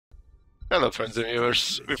Hello friends and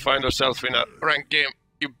viewers, we find ourselves in a ranked game.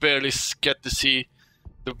 You barely get to see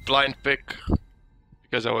the blind pick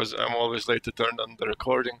because I'm always late to turn on the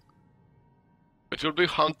recording. It will be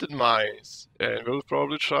Haunted Mines and we'll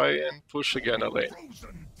probably try and push again a lane.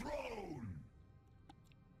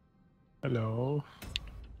 Hello.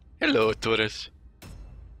 Hello Tures.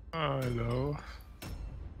 Hello.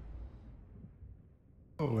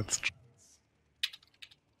 Oh, let's try.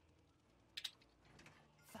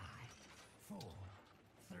 5, 4,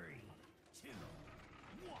 3, 2,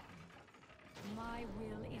 1. My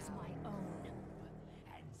will is my own.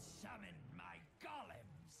 And summon my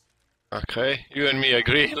golems. Okay, you and me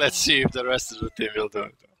agree. Let's see if the rest of the team will do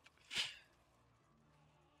it.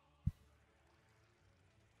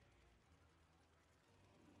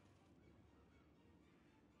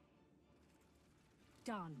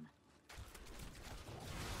 Done.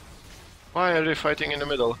 Why are they fighting in the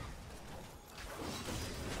middle?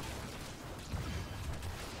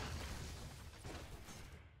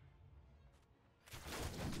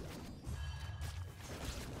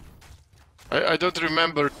 I don't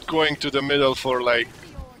remember going to the middle for like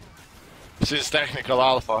since Technical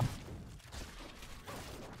Alpha.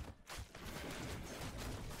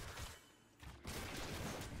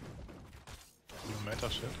 You meta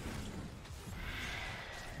shit.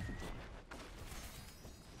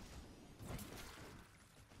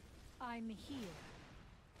 I'm here.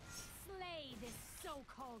 Slay this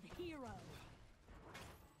so-called hero.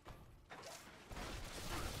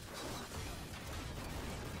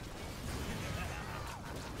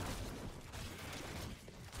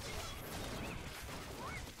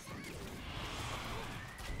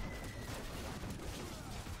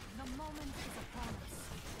 The moment is upon us.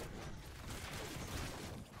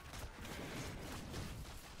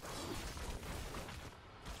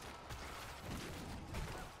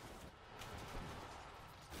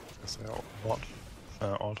 Is there what?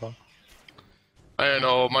 Altar? I don't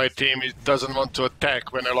know, my team doesn't want to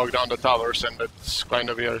attack when I lock down the towers and that's kind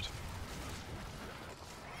of weird. Do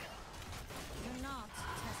not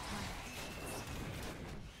test my patience.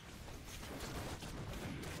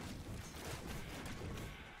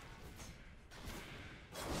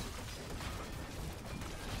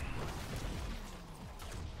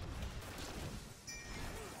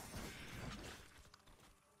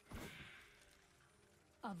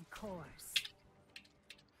 Of course.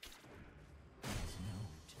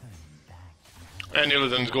 And you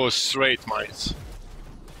didn't go straight, mines.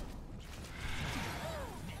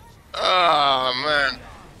 Ah, man.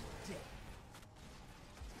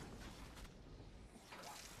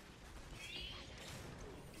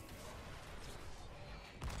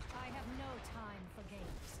 I have no time for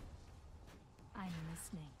games. I'm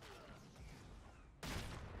listening.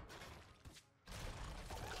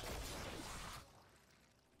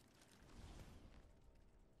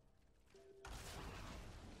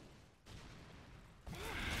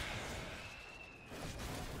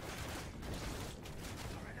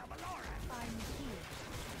 I'm here.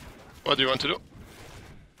 What do you want to do?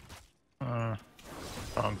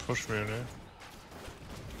 Can't push really.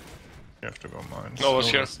 You have to go mine. No, was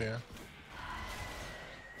here. Here.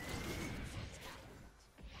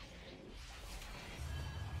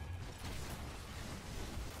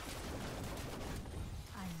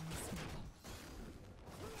 I'm listening.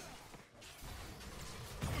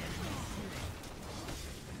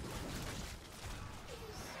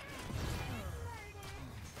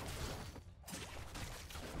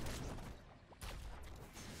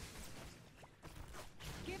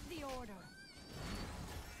 Give the order.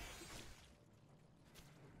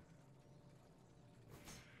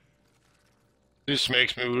 This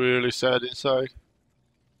makes me really sad inside.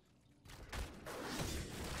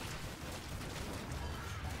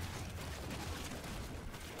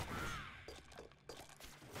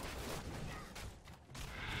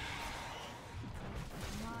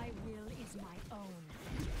 My will is my own.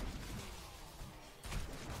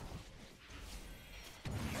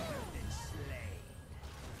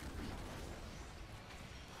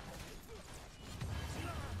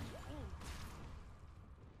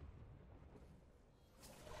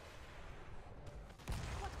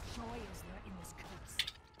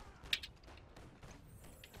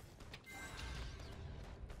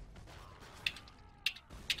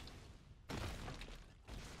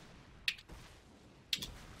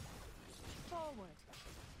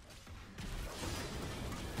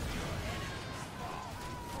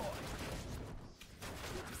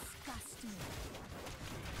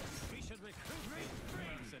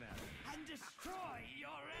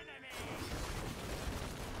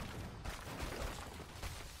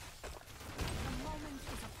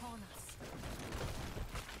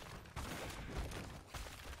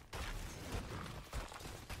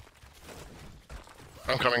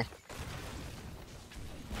 I'm coming.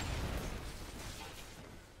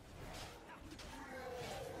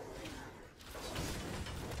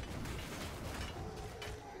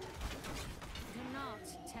 Do not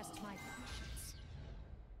test my patience.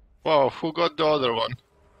 Wow, who got the other one?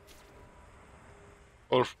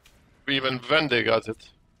 Or even when they got it.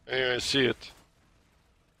 I didn't even see it.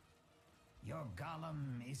 Your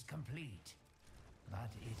golem is complete, but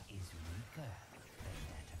it is weaker than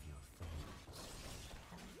that of your foes.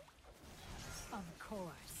 Of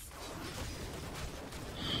course.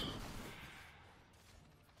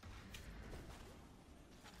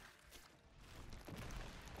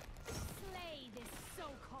 Slay this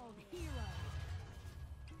so-called hero.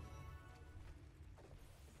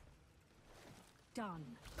 Done.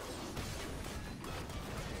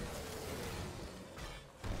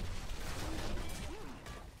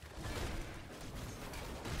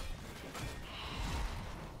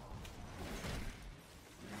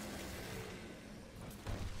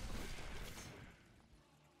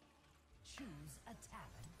 Choose a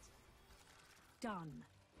talent. Done.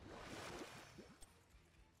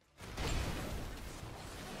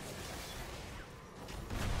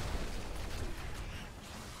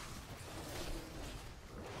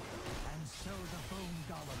 And so the bone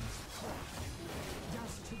golems fall.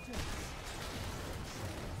 Just to do.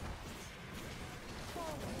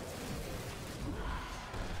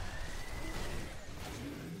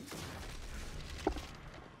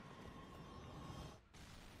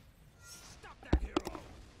 Stop that hero!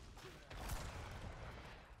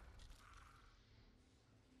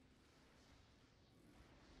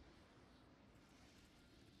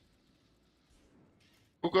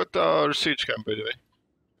 Who got our siege camp, by the way?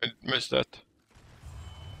 I missed that.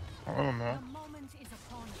 I don't know. The moment is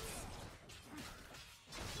upon us.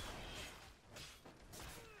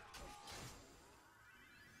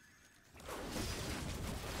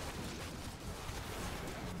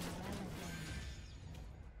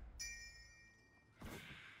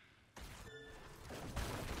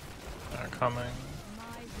 They're coming.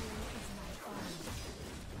 My will is my own.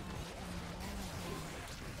 I am well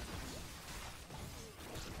again.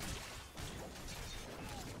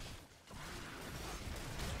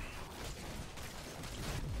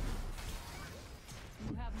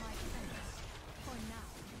 You have my thanks. For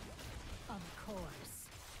now. Of course.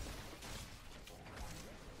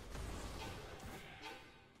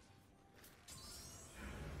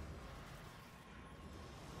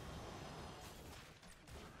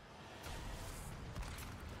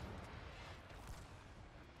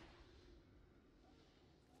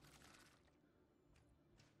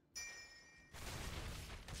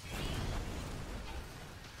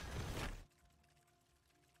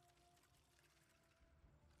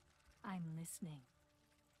 I'm listening.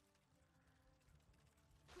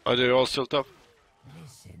 Are they all still top?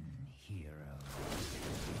 Listen, hero.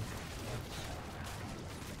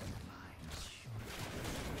 Mine's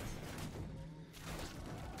short.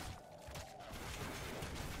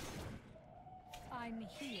 I'm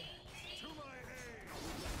here.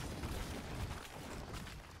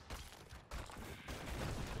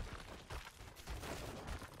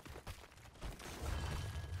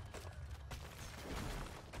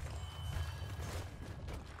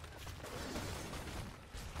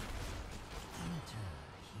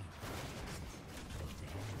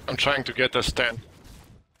 I'm trying to get us 10.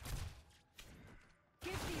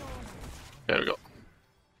 Give the order. There we go.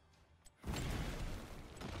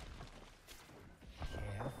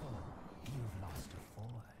 Careful, you've lost a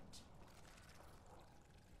fort.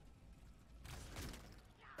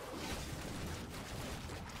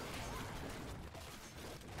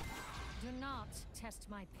 Do not test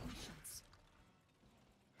my patience.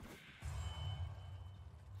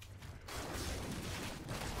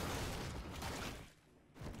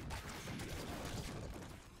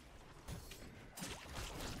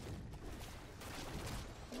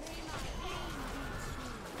 May my aim be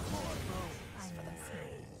true. I'm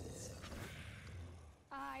listening.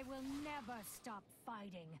 I will never stop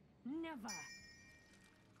fighting. Never.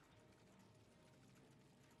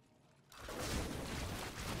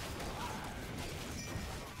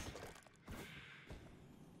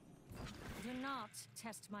 Do not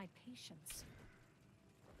test my patience.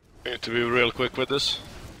 Need to be real quick with this.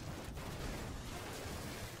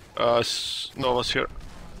 Nova's here.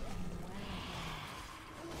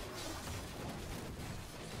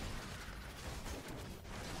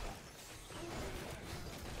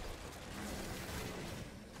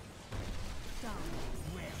 Done.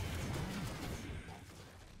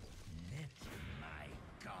 Let my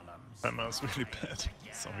golems That was really bad.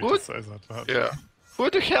 Sorry What? to say that, but Yeah. Who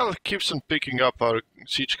the hell keeps on picking up our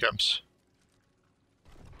siege camps?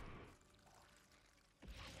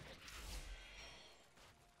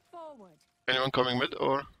 Anyone coming mid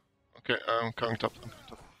or? Okay, I'm coming top. I'm coming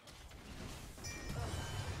top.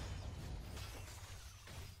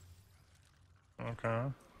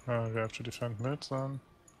 Okay. We have to defend mid then.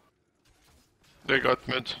 They got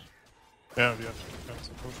mid. Yeah, we have to defend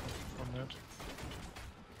the push from mid.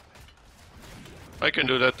 I can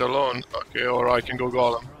do that alone. Okay, or I can go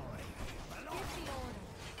golem.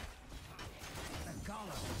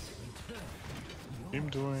 Team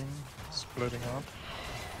doing, splitting up.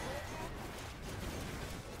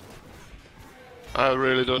 I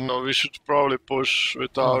really don't know. We should probably push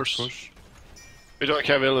with ours. Push. We don't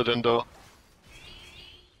have Illidan though.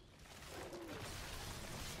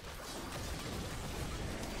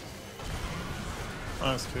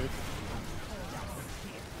 Nice kick.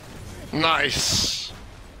 Nice!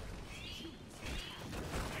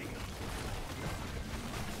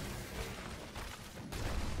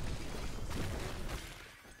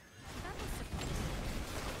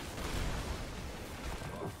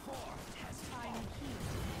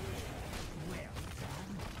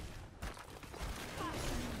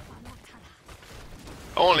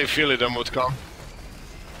 Only Illidan would come.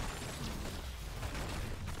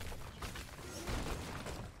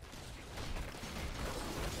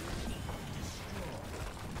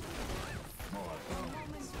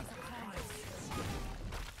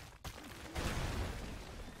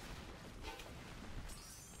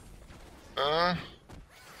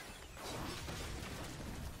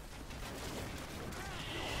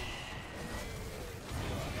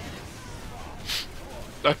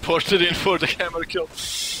 I ported in for the hammer kill.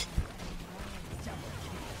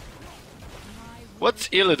 What's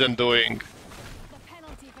Illidan doing? The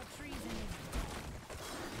penalty for treason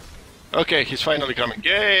is Okay, he's finally coming.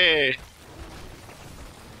 Yay!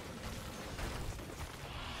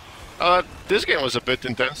 This game was a bit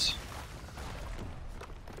intense.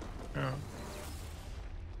 Yeah.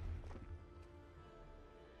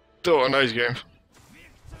 Oh, a nice game.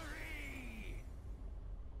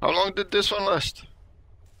 How long did this one last?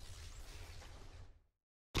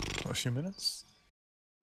 A few minutes.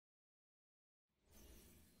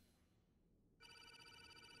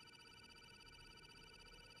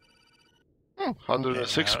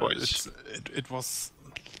 106 Yeah, points. It was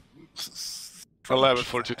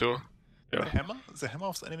 11:42. The Yeah. hammer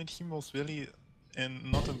of the enemy team was really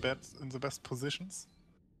not in the best positions.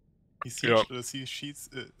 He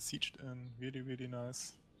sieged in really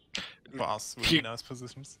nice bars, really nice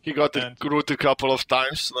positions. He got recruited a couple of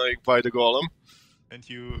times, like by the golem. And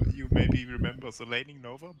you maybe remember the laning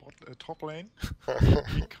Nova, top lane.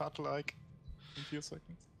 We cut like in a few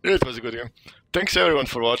seconds. It was a good game. Thanks everyone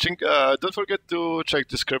for watching. Don't forget to check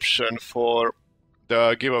description for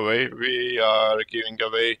the giveaway. We are giving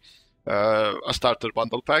away a starter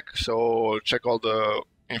bundle pack, so check all the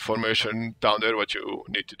information down there, what you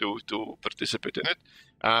need to do to participate in it.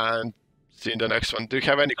 And see you in the next one. Do you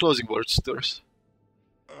have any closing words, Tures?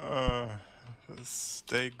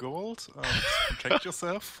 Stay gold, protect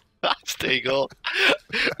yourself. Stay gold.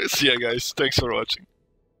 See ya guys. Thanks for watching.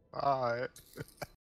 Bye.